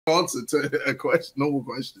answer to a question, normal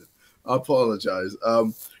question. I apologize.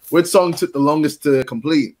 Which song took the longest to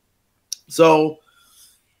complete? So,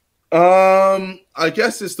 I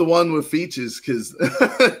guess it's the one with features because,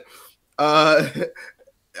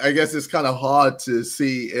 I guess it's kind of hard to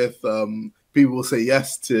see if people will say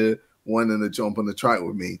yes to wanting to jump on the track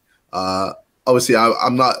with me. Obviously,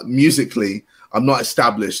 I'm not musically, I'm not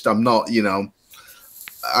established. I'm not,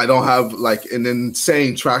 I don't have like an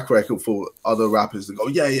insane track record for other rappers to go,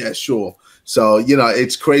 yeah, sure. So,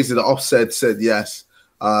 it's crazy that Offset said yes.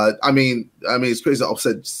 I mean, it's crazy that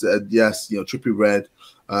Offset said yes, Trippie Redd,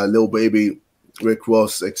 Lil Baby, Rick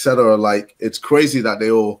Ross, etc. Like, it's crazy that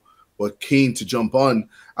they all were keen to jump on.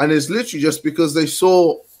 And it's literally just because they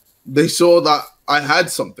saw that I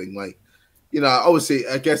had something. Like, obviously,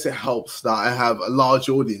 I guess it helps that I have a large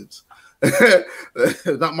audience.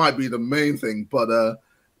 That might be the main thing. But,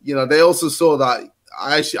 they also saw that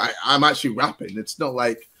I'm actually rapping. It's not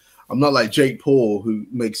like I'm not like Jake Paul who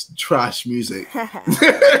makes trash music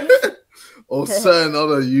or certain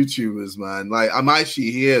other YouTubers, man. Like, I'm actually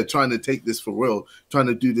here trying to take this for real, trying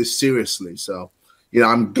to do this seriously. So,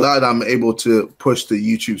 I'm glad I'm able to push the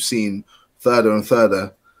YouTube scene further and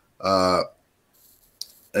further. And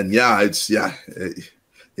it's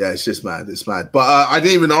just mad. It's mad. But I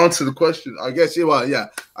didn't even answer the question. I guess they've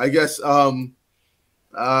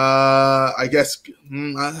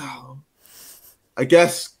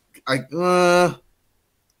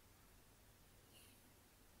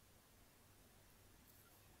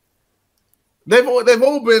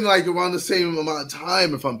all been like around the same amount of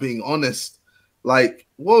time, if I'm being honest. Like,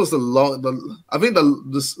 what was I think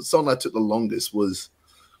the song that took the longest was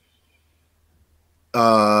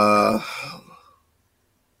No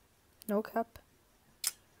Cap.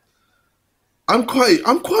 I'm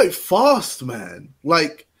quite fast, man.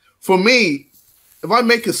 Like, for me, if I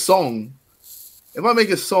make a song, if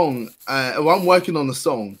I'm working on a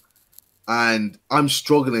song and I'm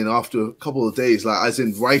struggling after a couple of days, like as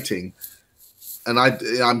in writing, and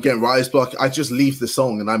I'm getting writer's block, I just leave the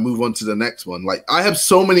song and I move on to the next one. Like, I have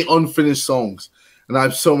so many unfinished songs and I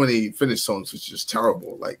have so many finished songs, which is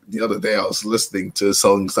terrible. Like, the other day I was listening to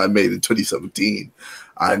songs I made in 2017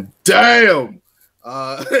 and damn,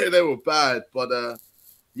 they were bad. But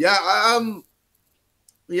I'm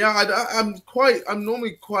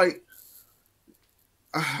normally quite,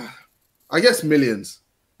 I guess millions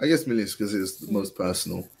because it's the most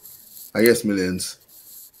personal. I guess millions.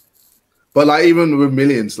 But like, even with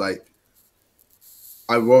millions, like,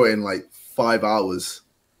 I wrote in like 5 hours.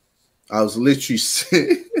 I was literally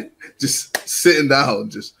just sitting down,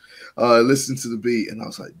 just listening to the beat, and I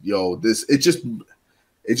was like, "Yo, it just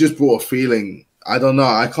brought a feeling. I don't know.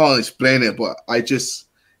 I can't explain it, but it just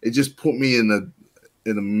put me in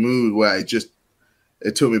a mood where it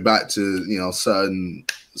took me back to certain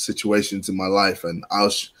situations in my life, and I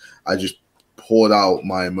just poured out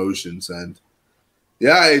my emotions, and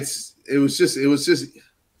it was just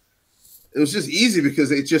easy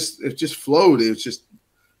because it just flowed. It was just,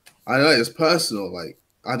 I don't know, it's personal. Like,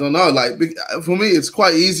 I don't know, like, for me, it's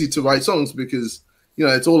quite easy to write songs because,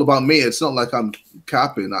 it's all about me. It's not like I'm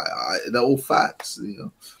capping. They're all facts,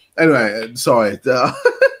 Anyway, sorry.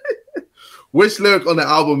 Which lyric on the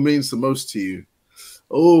album means the most to you?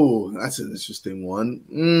 Oh, that's an interesting one.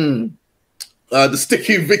 The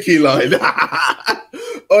Sticky Vicky line.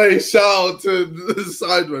 Oh, shout out to the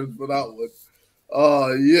Sidemen for that one.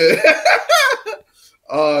 Oh, yeah.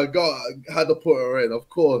 Had to put her in, of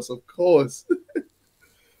course.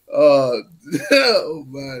 Oh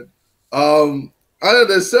man. I know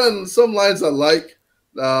there's some lines I like.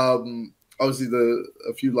 Obviously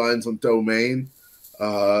a few lines on Domain.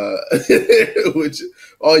 Which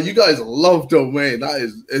you guys love Domain.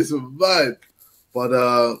 It's mad. But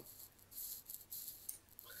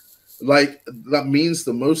like, that means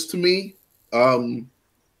the most to me. I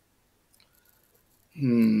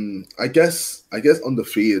guess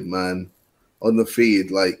Undefeated, man. Undefeated,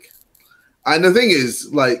 like, and the thing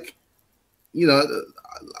is, like,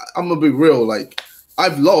 I'm gonna be real, like,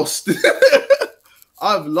 I've lost.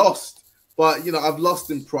 I've lost, but I've lost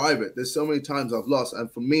in private. There's so many times I've lost, and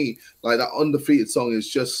for me, like, that Undefeated song is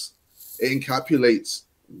just, it encapsulates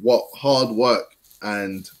what hard work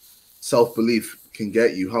and self-belief can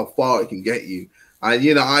get you, how far it can get you.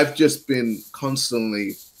 And I've just been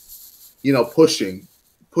constantly pushing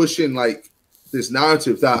like this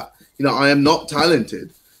narrative that I am not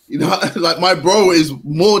talented. Like, my bro is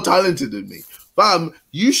more talented than me. Fam,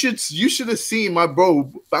 you should have seen my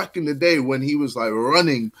bro back in the day when he was like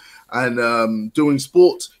running and doing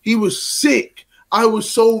sports. He was sick. I was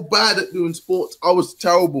so bad at doing sports. I was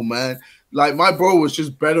terrible, man. Like, my bro was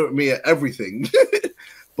just better at me at everything.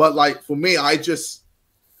 But like for me, I just,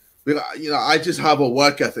 I just have a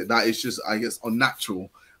work ethic that is just, I guess, unnatural,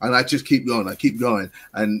 and I just keep going. I keep going,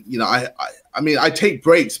 and I mean, I take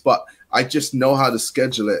breaks, but I just know how to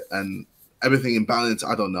schedule it and everything in balance.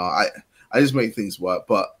 I don't know. I just make things work.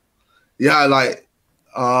 But yeah, like,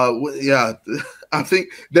 yeah, I think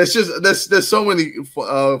there's so many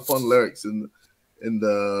fun lyrics in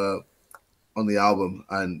the on the album,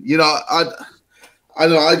 and I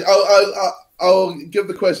know I'll give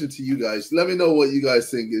the question to you guys. Let me know what you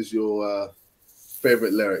guys think is your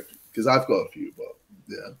favorite lyric, because I've got a few, but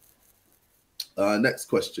yeah. Next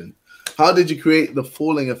question: how did you create the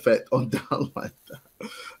falling effect on Down Like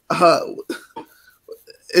That?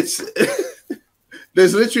 It's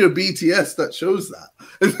there's literally a BTS that shows that.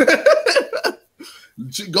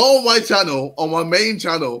 Go on my channel, on my main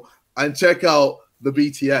channel, and check out the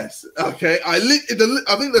BTS. Okay, I think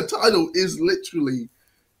the title is literally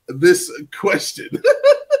this question.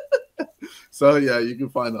 So yeah, you can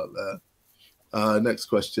find out there. Next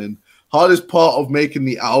question: hardest part of making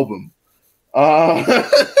the album?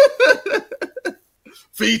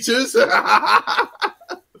 Features.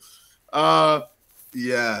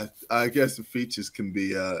 Yeah, I guess the features can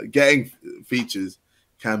be getting features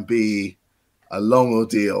can be a long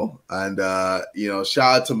ordeal, and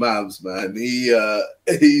shout out to Mavs, man.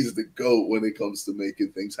 He's the GOAT when it comes to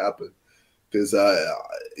making things happen. Because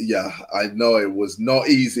yeah, I know it was not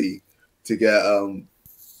easy to get a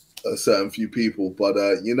certain few people, but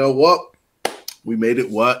you know what? We made it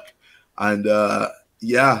work, and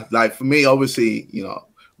yeah, like for me, obviously,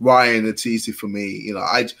 Ryan, it's easy for me.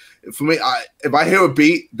 If I hear a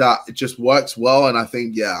beat that it just works well, and I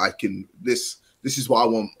think, yeah, I can this is what I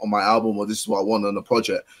want on my album, or this is what I want on the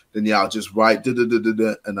project, then yeah, I'll just write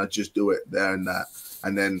and I just do it there and that.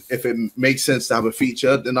 And then if it makes sense to have a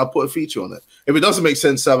feature, then I'll put a feature on it. If it doesn't make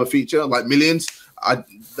sense to have a feature, like Millions,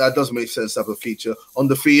 that doesn't make sense to have a feature.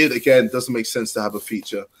 Undefeated, again, doesn't make sense to have a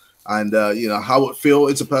feature. And How It Feel,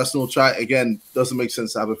 it's a personal track, again, doesn't make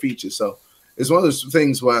sense to have a feature. So it's one of those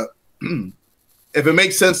things where if it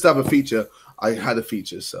makes sense to have a feature, I had a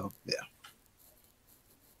feature. So yeah.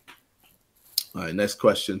 All right, next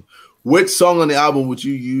question. Which song on the album would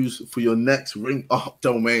you use for your next ring? Oh,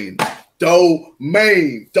 Domain. But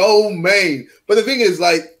the thing is,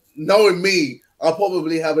 like, knowing me, I'll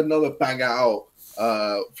probably have another banger out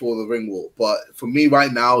for the ring walk. But for me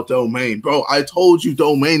right now, Domain. Bro, I told you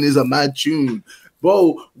Domain is a mad tune.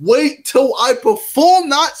 Bro, wait till I perform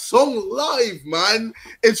that song live, man.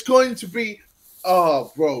 It's going to be,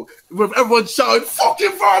 bro, with everyone shouting,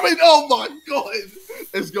 fucking vomit. Oh my God.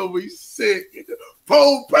 It's going to be sick.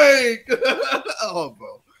 Propane. Oh,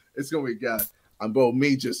 bro. It's going to be good. And, bro,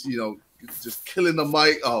 me just killing the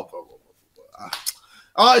mic. Oh, bro.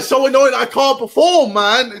 It's so annoying. I can't perform,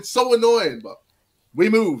 man. It's so annoying. But we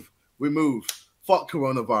move. Fuck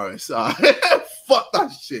coronavirus. Fuck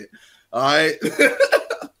that shit. All right.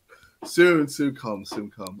 soon come.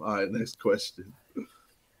 All right, next question.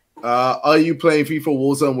 Are you playing FIFA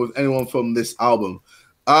Warzone with anyone from this album?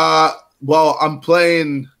 Well, I'm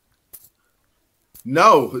playing.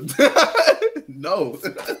 No. No.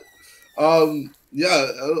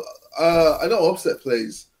 Yeah. I know Offset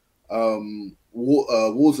plays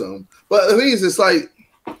Warzone, but the thing is, it's like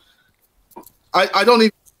I don't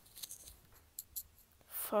even.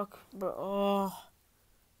 Fuck, bro. Oh.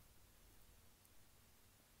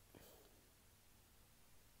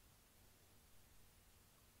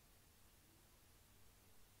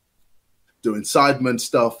 Doing Sidemen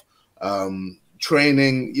stuff,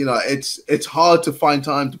 training. It's hard to find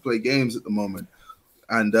time to play games at the moment,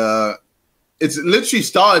 and it's literally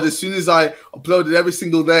started as soon as I uploaded every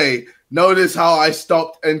single day. Notice how I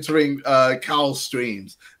stopped entering Cal's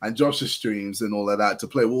streams and Josh's streams and all of that to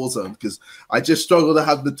play Warzone, because I just struggle to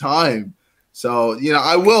have the time. So,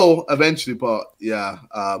 I will eventually, but yeah,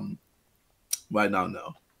 right now,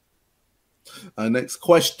 no. Next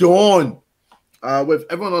question. With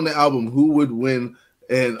everyone on the album, who would win?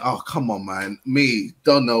 And oh, come on, man, me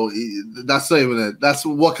don't know. That's not even it. That's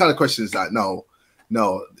what kind of question is that? No,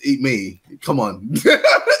 eat me. Come on,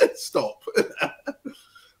 stop.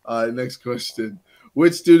 All right, next question.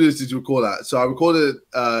 Which studios did you record at? So I recorded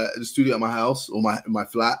the studio at my house or my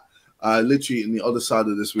flat, literally in the other side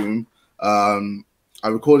of this room. I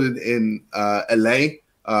recorded in LA,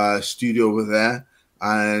 studio over there,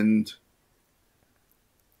 and.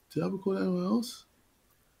 Did I record anywhere else?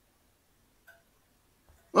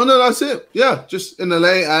 Oh, no, that's it. Yeah, just in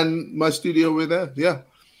LA and my studio over there. Yeah.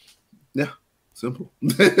 Simple.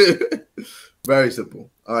 Very simple.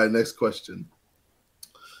 All right, next question.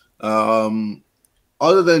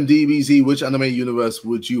 Other than DBZ, which anime universe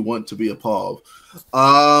would you want to be a part of?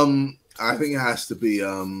 I think it has to be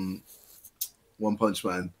One Punch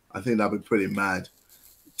Man. I think that'd be pretty mad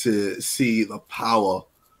to see the power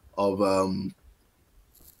of oh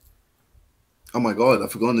my god,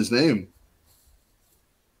 I've forgotten his name.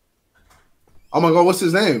 Oh my god, what's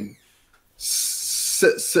his name?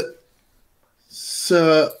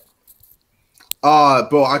 Bro,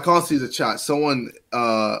 I can't see the chat. Someone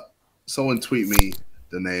tweet me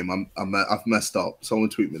the name. I've messed up. Someone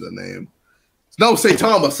tweet me the name. No,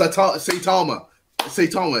 Saitama.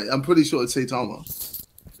 I'm pretty sure it's Saitama.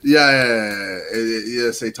 Yeah,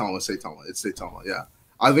 Saitama. It's Saitama. Yeah,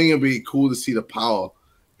 I think it'd be cool to see the power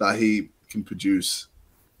that he can produce.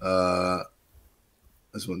 I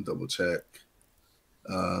just want to double check.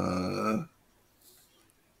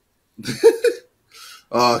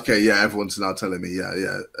 Oh, okay, yeah, everyone's now telling me, yeah,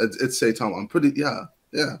 it's Saitama. I'm pretty, yeah.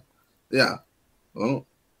 Well,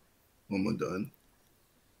 what am I doing?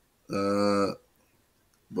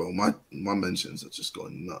 Bro, my mentions are just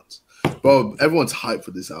going nuts. Bro, everyone's hyped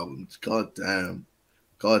for this album. God damn.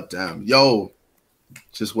 Yo,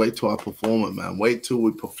 just wait till I perform it, man. Wait till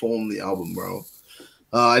we perform the album, bro.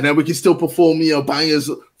 And then we can still perform, bangers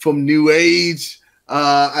from New Age,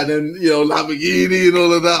 and then, Lamborghini and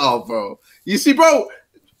all of that. Oh, bro. You see, bro,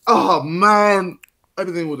 oh, man,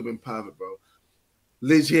 everything would have been perfect, bro.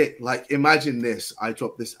 Legit, like, imagine this. I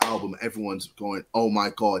drop this album, everyone's going, oh, my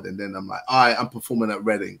God. And then I'm like, all right, I'm performing at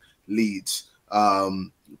Reading, Leeds, bro,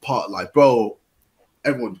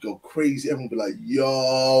 everyone would go crazy. Everyone would be like,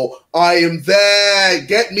 yo, I am there.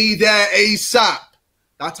 Get me there ASAP.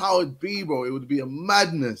 That's how it'd be, bro. It would be a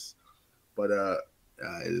madness. But it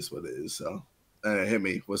is what it is. So, hit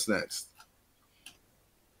me. What's next?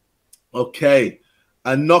 Okay.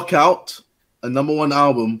 A Knockout, a #1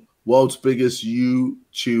 album, world's biggest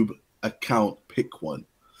YouTube account. Pick one.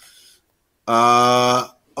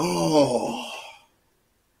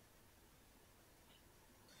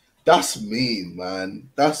 That's mean, man.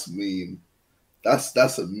 That's mean.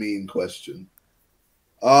 That's a mean question.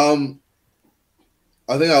 I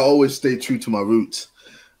think I always stay true to my roots,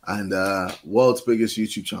 and world's biggest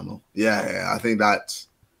YouTube channel. Yeah, I think that's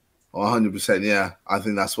 100%. Yeah, I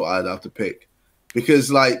think that's what I'd have to pick, because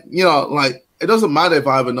it doesn't matter if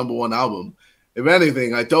I have a #1 album. If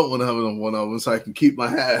anything, I don't want to have a #1 album so I can keep my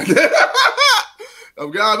head.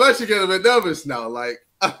 I'm actually getting a bit nervous now. Like,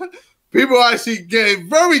 people are actually getting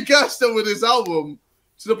very gassed up with this album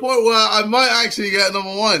to the point where I might actually get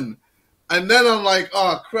 #1. And then I'm like,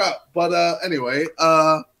 oh, crap. But anyway,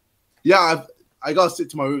 yeah, I got to stick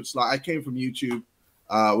to my roots. Like, I came from YouTube.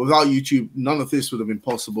 Without YouTube, none of this would have been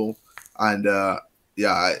possible. And,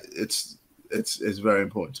 yeah, it's very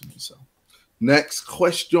important to me. So, next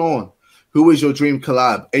question. Who is your dream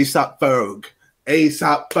collab? A$AP Ferg.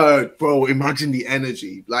 A$AP Ferg, bro. Imagine the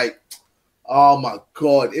energy. Like, oh, my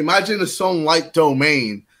God. Imagine a song like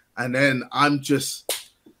Domain, and then I'm just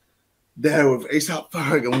there with A$AP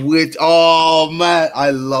Ferg, and oh man,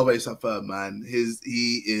 I love A$AP Ferg, man.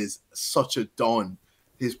 He is such a don.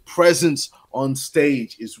 His presence on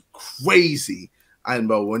stage is crazy, and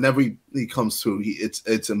bro, whenever he comes through,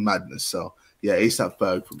 it's a madness. So yeah, A$AP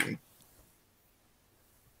Ferg for me.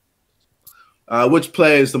 Which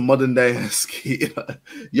player is the modern day Husky?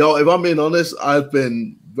 Yo, if I'm being honest, I've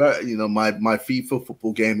been very, my FIFA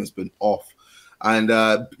football game has been off. And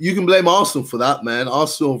you can blame Arsenal for that, man.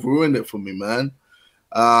 Arsenal have ruined it for me, man.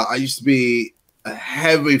 I used to be a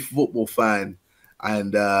heavy football fan.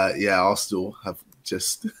 And, yeah, Arsenal have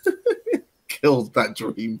just killed that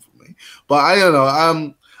dream for me. But I don't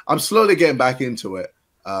know. I'm slowly getting back into it.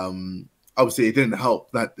 Obviously, it didn't help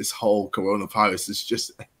that this whole coronavirus is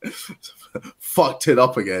just fucked it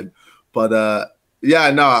up again. But, yeah,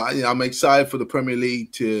 no, I'm excited for the Premier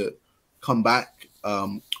League to come back.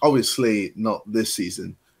 Obviously not this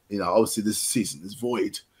season. Obviously this season is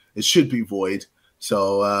void. It should be void.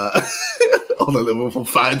 So all the Liverpool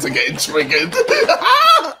fans are getting triggered.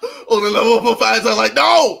 All the Liverpool fans are like,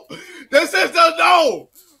 no! This is no!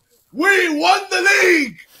 We won the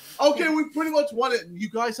league! Okay, we pretty much won it. You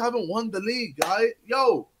guys haven't won the league, guys.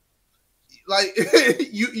 Yo, like,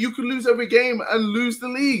 you can lose every game and lose the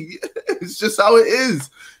league. It's just how it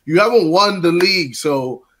is. You haven't won the league,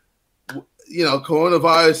 so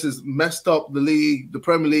coronavirus has messed up the league, the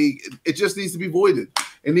Premier League. It just needs to be voided.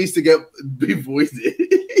 It needs to be voided.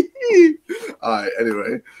 All right,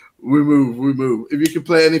 anyway, we move. If you could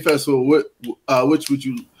play any festival, which would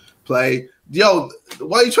you play? Yo,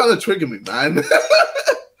 why are you trying to trigger me, man?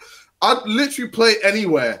 I'd literally play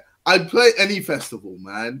anywhere. I'd play any festival,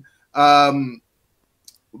 man.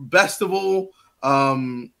 Bestival,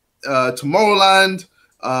 Tomorrowland,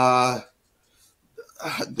 Part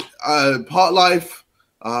Life,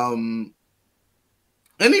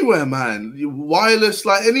 anywhere, man. Wireless,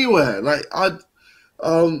 like anywhere. Like I'd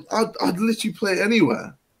literally play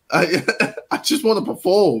anywhere. I just want to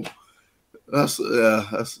perform. I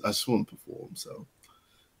just want to perform. So,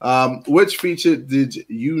 which feature did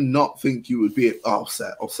you not think you would be?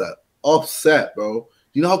 Offset, bro.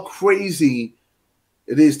 You know how crazy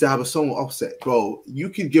it is to have a song with Offset, bro. You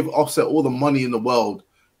can give Offset all the money in the world.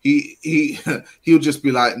 He'll just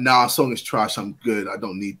be like, nah, song is trash. I'm good. I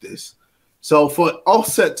don't need this. So for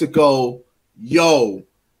Offset to go, yo,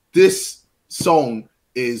 this song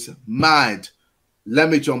is mad. Let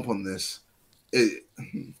me jump on this.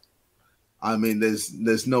 I mean,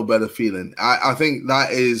 there's no better feeling. I think that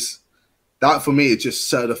for me, it just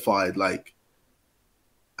certified like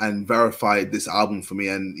and verified this album for me.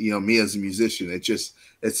 And you know, me as a musician,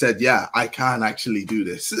 it said, yeah, I can actually do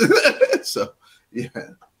this. So yeah,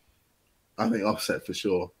 I think Offset for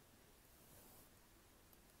sure.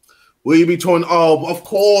 Will you be touring? Oh, of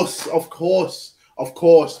course,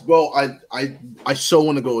 bro. I so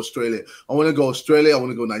want to go Australia. I want to go Australia. I want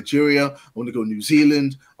to go Nigeria. I want to go New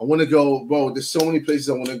Zealand. I want to go, bro. There's so many places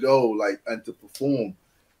I want to go, like, and to perform.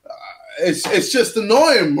 It's just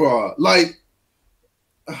annoying, bro. Like,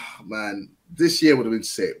 man, this year would have been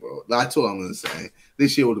sick, bro. That's all I'm gonna say.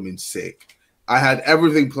 This year would have been sick. I had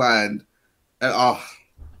everything planned, and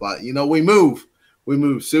but you know, we move.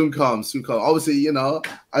 Soon come. Obviously, you know,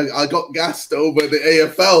 I got gassed over the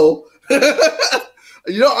AFL.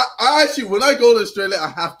 You know, I actually, when I go to Australia, I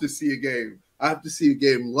have to see a game. I have to see a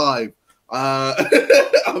game live.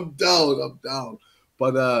 I'm down.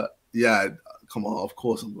 But yeah, come on. Of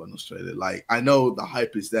course, I'm going to Australia. Like, I know the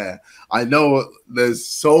hype is there. I know there's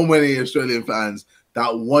so many Australian fans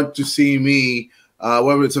that want to see me,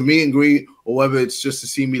 whether it's a meet and greet or whether it's just to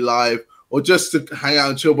see me live or just to hang out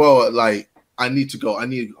and chill. Bro, like, I need to go, man.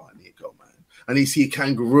 I need to see a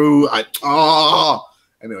kangaroo.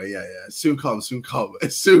 Anyway, yeah. Soon come. Oh,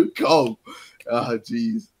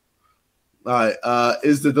 jeez. All right.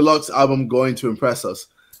 Is the deluxe album going to impress us?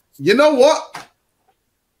 You know what?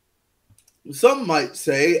 Some might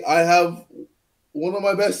say I have one of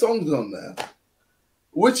my best songs on there,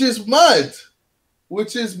 which is mad.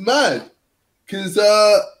 Because,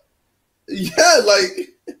 yeah,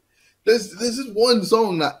 like, this is one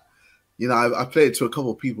song that, you know, I played it to a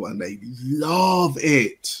couple of people and they love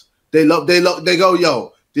it. They go,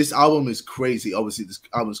 yo, this album is crazy. Obviously, this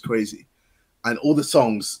album is crazy. And all the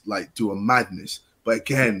songs, like, do a madness. But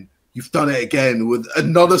again, you've done it again with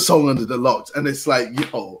another song under the locks. And it's like,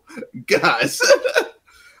 yo, guys.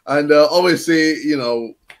 And obviously, you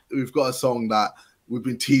know, we've got a song that we've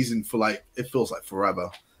been teasing for, like, it feels like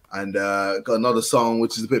forever. And got another song,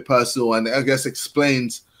 which is a bit personal and I guess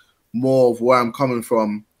explains more of where I'm coming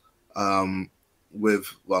from. With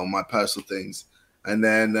my personal things, and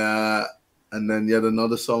then yet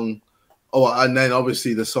another song. Oh, and then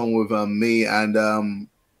obviously the song with me and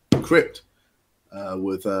Crypt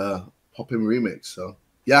with Poppin' Remix. So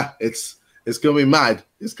yeah, it's gonna be mad.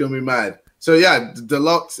 So yeah, the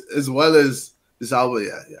deluxe as well as this album.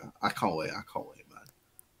 Yeah. I can't wait, man.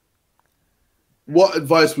 What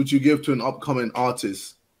advice would you give to an upcoming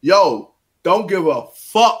artist? Yo, don't give a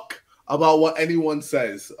fuck about what anyone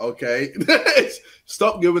says, okay?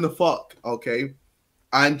 Stop giving a fuck, okay?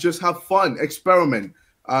 And just have fun, experiment,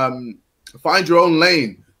 find your own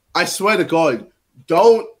lane. I swear to God,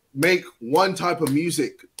 don't make one type of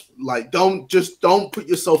music. Like, don't put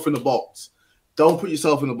yourself in a box.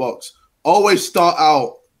 Always start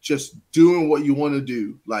out just doing what you want to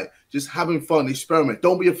do, like just having fun, experiment.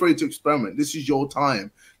 Don't be afraid to experiment. This is your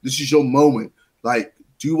time. This is your moment. Like,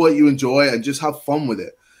 do what you enjoy and just have fun with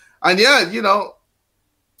it. And yeah, you know,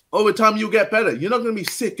 over time you'll get better. You're not going to be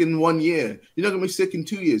sick in 1 year. You're not going to be sick in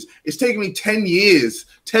 2 years. It's taken me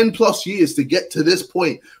 10 plus years to get to this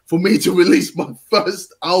point for me to release my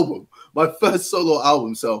first album, my first solo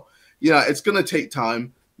album. So, yeah, it's going to take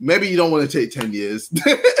time. Maybe you don't want to take 10 years,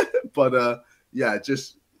 but yeah,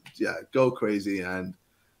 just, yeah, go crazy. And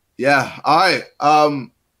yeah,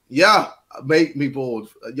 yeah, make me bored.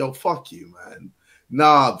 Yo, fuck you, man.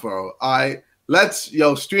 Nah, bro. Let's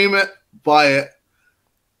stream it, buy it,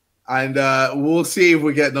 and we'll see if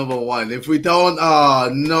we get number one. If we don't,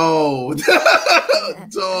 no,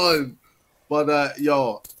 done. But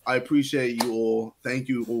yo, I appreciate you all. Thank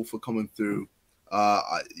you all for coming through.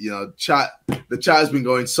 You know, the chat has been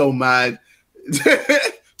going so mad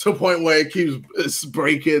to a point where it keeps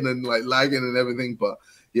breaking and like lagging and everything. But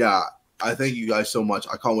yeah, I thank you guys so much.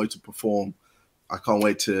 I can't wait to perform. I can't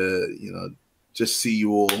wait to, you know, just see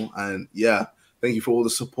you all. And yeah, thank you for all the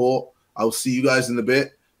support. I'll see you guys in a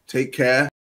bit. Take care.